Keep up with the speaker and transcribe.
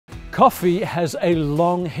Coffee has a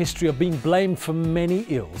long history of being blamed for many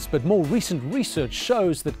ills, but more recent research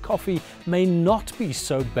shows that coffee may not be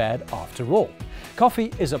so bad after all.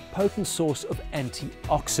 Coffee is a potent source of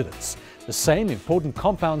antioxidants, the same important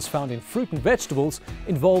compounds found in fruit and vegetables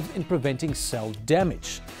involved in preventing cell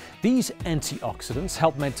damage. These antioxidants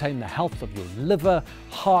help maintain the health of your liver,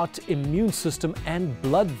 heart, immune system, and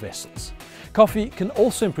blood vessels. Coffee can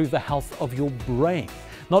also improve the health of your brain,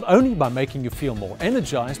 not only by making you feel more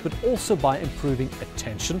energized, but also by improving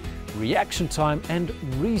attention, reaction time, and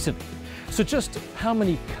reasoning. So just how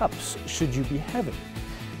many cups should you be having?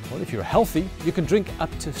 Well, if you're healthy, you can drink up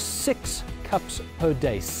to 6 cups per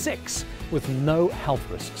day, 6, with no health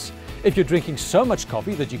risks. If you're drinking so much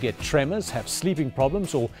coffee that you get tremors, have sleeping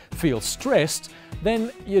problems, or feel stressed,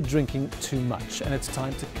 then you're drinking too much and it's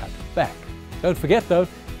time to cut back. Don't forget though,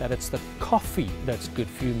 that it's the coffee that's good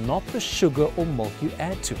for you, not the sugar or milk you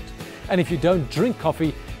add to it. And if you don't drink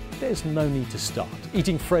coffee, there's no need to start.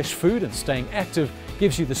 Eating fresh food and staying active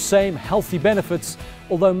gives you the same healthy benefits,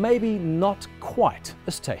 although maybe not quite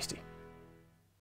as tasty.